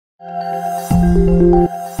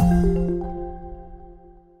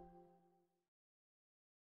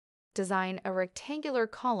Design a rectangular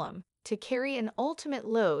column to carry an ultimate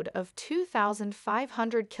load of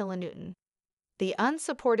 2,500 kilonewton. The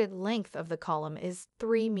unsupported length of the column is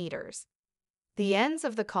 3 meters. The ends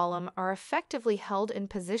of the column are effectively held in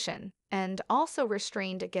position and also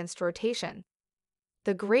restrained against rotation.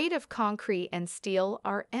 The grade of concrete and steel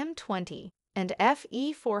are M20 and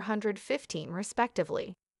Fe415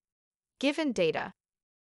 respectively. Given data.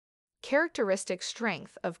 Characteristic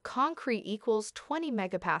strength of concrete equals 20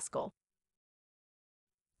 megapascal.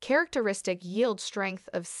 Characteristic yield strength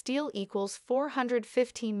of steel equals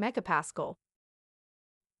 415 megapascal.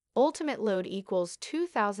 Ultimate load equals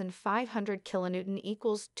 2,500 kilonewton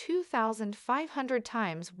equals 2,500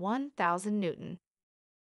 times 1,000 newton.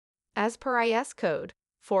 As per IS code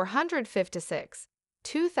 456,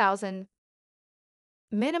 2,000.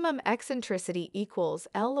 Minimum eccentricity equals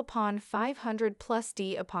L upon 500 plus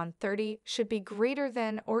D upon 30 should be greater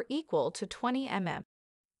than or equal to 20 mm.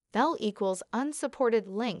 L equals unsupported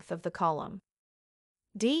length of the column.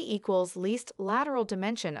 D equals least lateral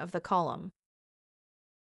dimension of the column.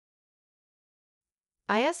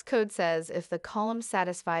 IS code says if the column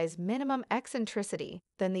satisfies minimum eccentricity,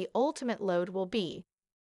 then the ultimate load will be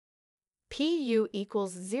PU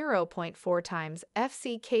equals 0.4 times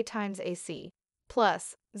FCK times AC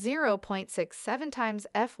plus 0.67 times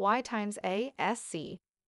Fy times ASC.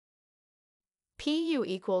 PU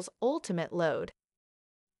equals ultimate load.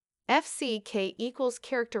 FCK equals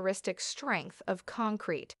characteristic strength of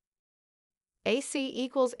concrete. AC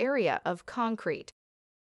equals area of concrete.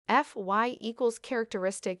 Fy equals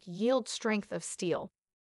characteristic yield strength of steel.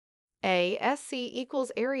 ASC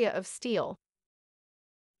equals area of steel.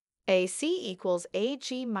 AC equals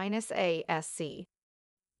AG minus ASC.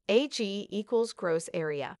 AG equals gross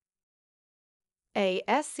area.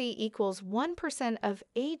 ASC equals 1% of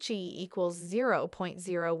AG equals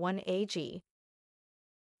 0.01 AG.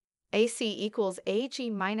 AC equals AG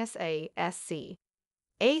minus ASC.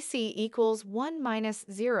 AC equals 1 minus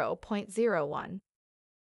 0.01.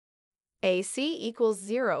 AC equals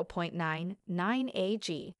 0.99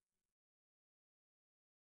 AG.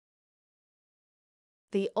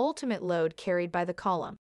 The ultimate load carried by the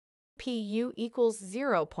column. PU equals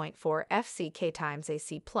 0.4 FCK times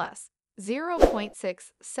AC plus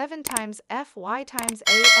 0.67 times Fy times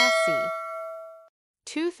ASC.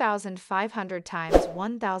 2,500 times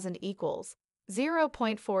 1,000 equals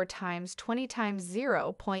 0.4 times 20 times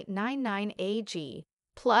 0.99 AG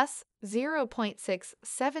plus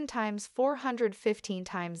 0.67 times 415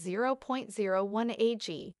 times 0.01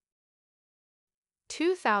 AG.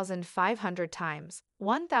 2,500 times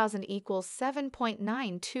 1,000 equals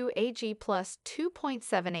 7.92 AG plus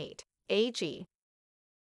 2.78 AG.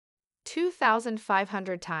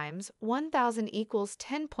 2,500 times 1,000 equals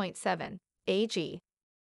 10.7 AG.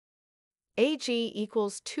 AG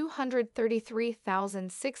equals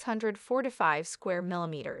 233,645 square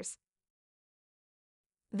millimeters.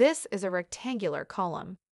 This is a rectangular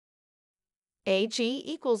column. AG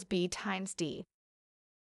equals B times D.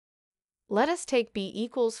 Let us take B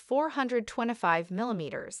equals 425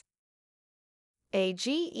 millimeters.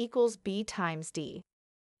 AG equals B times D.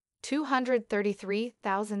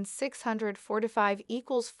 233,645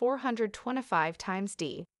 equals 425 times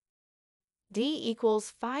D. D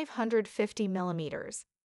equals 550 millimeters.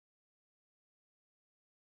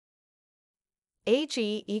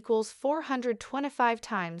 AG equals 425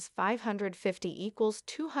 times 550 equals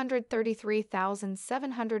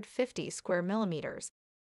 233,750 square millimeters.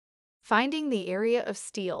 Finding the area of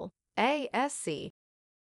steel, ASC.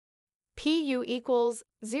 PU equals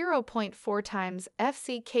 0.4 times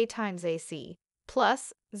FCK times AC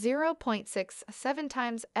plus 0.67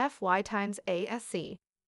 times Fy times ASC.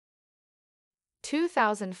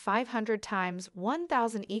 2,500 times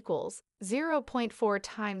 1,000 equals 0.4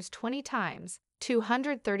 times 20 times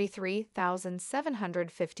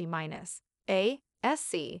 233,750 minus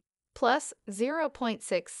ASC plus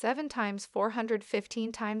 0.67 times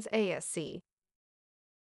 415 times ASC.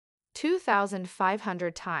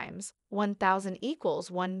 2,500 times 1,000 equals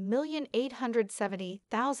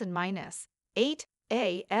 1,870,000 minus 8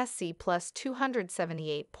 ASC plus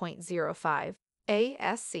 278.05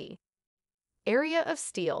 ASC. Area of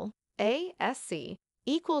steel, ASC,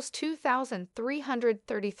 equals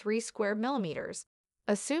 2,333 square millimeters.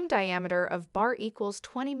 Assume diameter of bar equals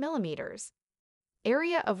 20 millimeters.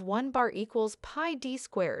 Area of 1 bar equals pi d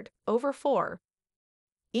squared over 4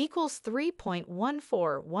 equals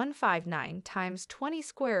 3.14159 times 20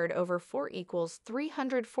 squared over 4 equals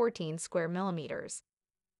 314 square millimeters.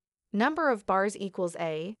 Number of bars equals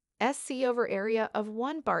A, SC over area of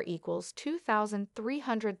 1 bar equals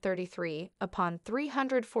 2,333 upon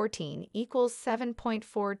 314 equals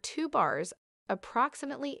 7.42 bars,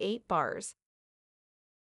 approximately 8 bars.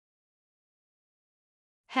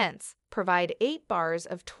 Hence, provide 8 bars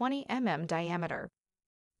of 20 mm diameter.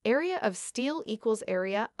 Area of steel equals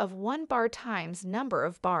area of 1 bar times number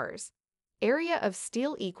of bars. Area of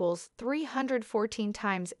steel equals 314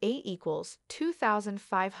 times 8 equals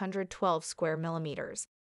 2,512 square millimeters.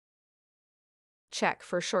 Check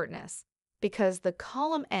for shortness. Because the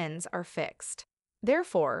column ends are fixed.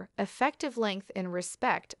 Therefore, effective length in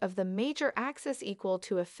respect of the major axis equal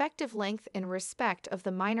to effective length in respect of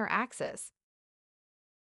the minor axis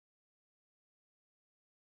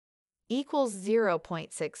equals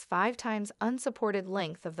 0.65 times unsupported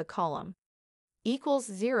length of the column equals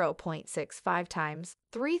 0.65 times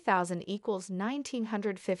 3,000 equals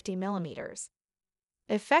 1,950 millimeters.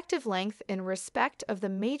 Effective length in respect of the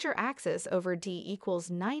major axis over D equals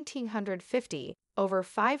 1,950 over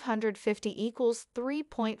 550 equals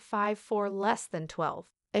 3.54 less than 12.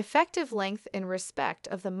 Effective length in respect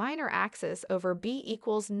of the minor axis over B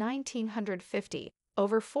equals 1,950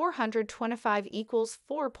 over 425 equals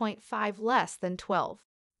 4.5 less than 12.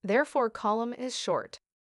 Therefore, column is short.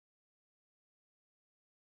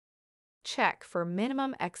 Check for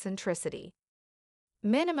minimum eccentricity.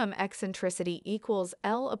 Minimum eccentricity equals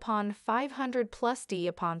L upon 500 plus D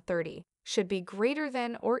upon 30 should be greater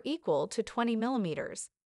than or equal to 20 millimeters.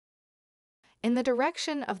 In the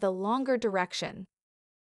direction of the longer direction,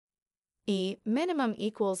 E minimum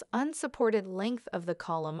equals unsupported length of the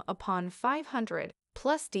column upon 500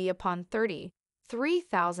 plus D upon 30,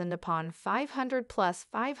 3,000 upon 500 plus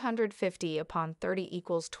 550 upon 30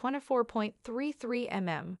 equals 24.33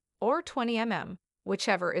 mm or 20 mm,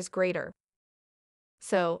 whichever is greater.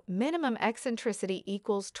 So, minimum eccentricity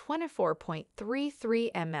equals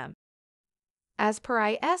 24.33 mm. As per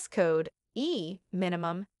IS code, E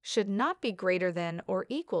minimum should not be greater than or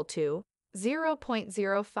equal to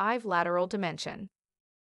 0.05 lateral dimension.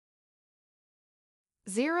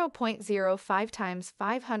 0.05 times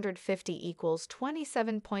 550 equals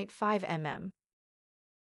 27.5 mm.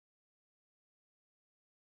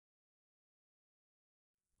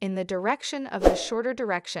 In the direction of the shorter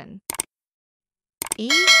direction, E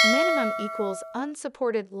minimum equals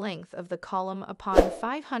unsupported length of the column upon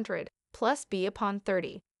 500 plus B upon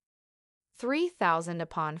 30, 3,000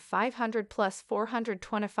 upon 500 plus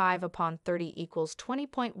 425 upon 30 equals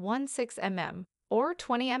 20.16 mm or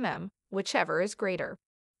 20 mm, whichever is greater.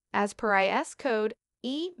 As per IS code,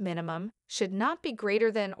 E minimum should not be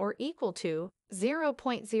greater than or equal to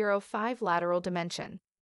 0.05 lateral dimension.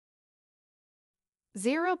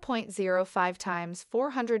 0.05 times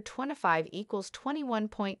 425 equals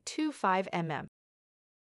 21.25 mm.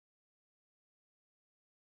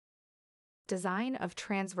 Design of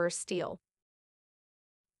transverse steel.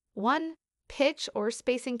 1. Pitch or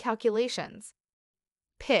spacing calculations.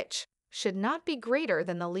 Pitch should not be greater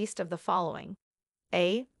than the least of the following.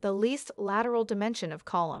 A. The least lateral dimension of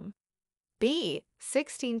column. B.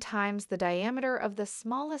 16 times the diameter of the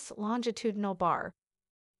smallest longitudinal bar.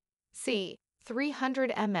 C.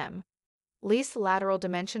 300 mm. Least lateral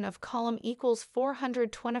dimension of column equals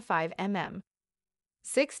 425 mm.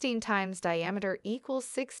 16 times diameter equals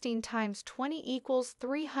 16 times 20 equals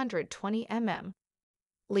 320 mm.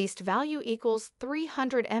 Least value equals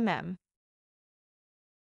 300 mm.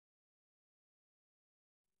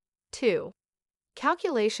 2.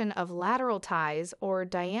 Calculation of lateral ties or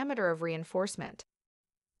diameter of reinforcement.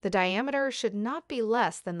 The diameter should not be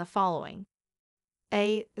less than the following.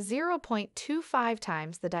 A. 0.25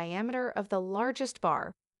 times the diameter of the largest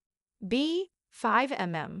bar. B. 5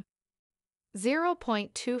 mm.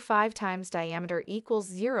 0.25 times diameter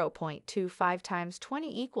equals 0.25 times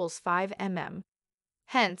 20 equals 5 mm.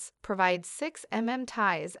 Hence, provide 6 mm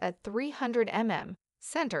ties at 300 mm,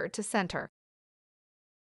 center to center.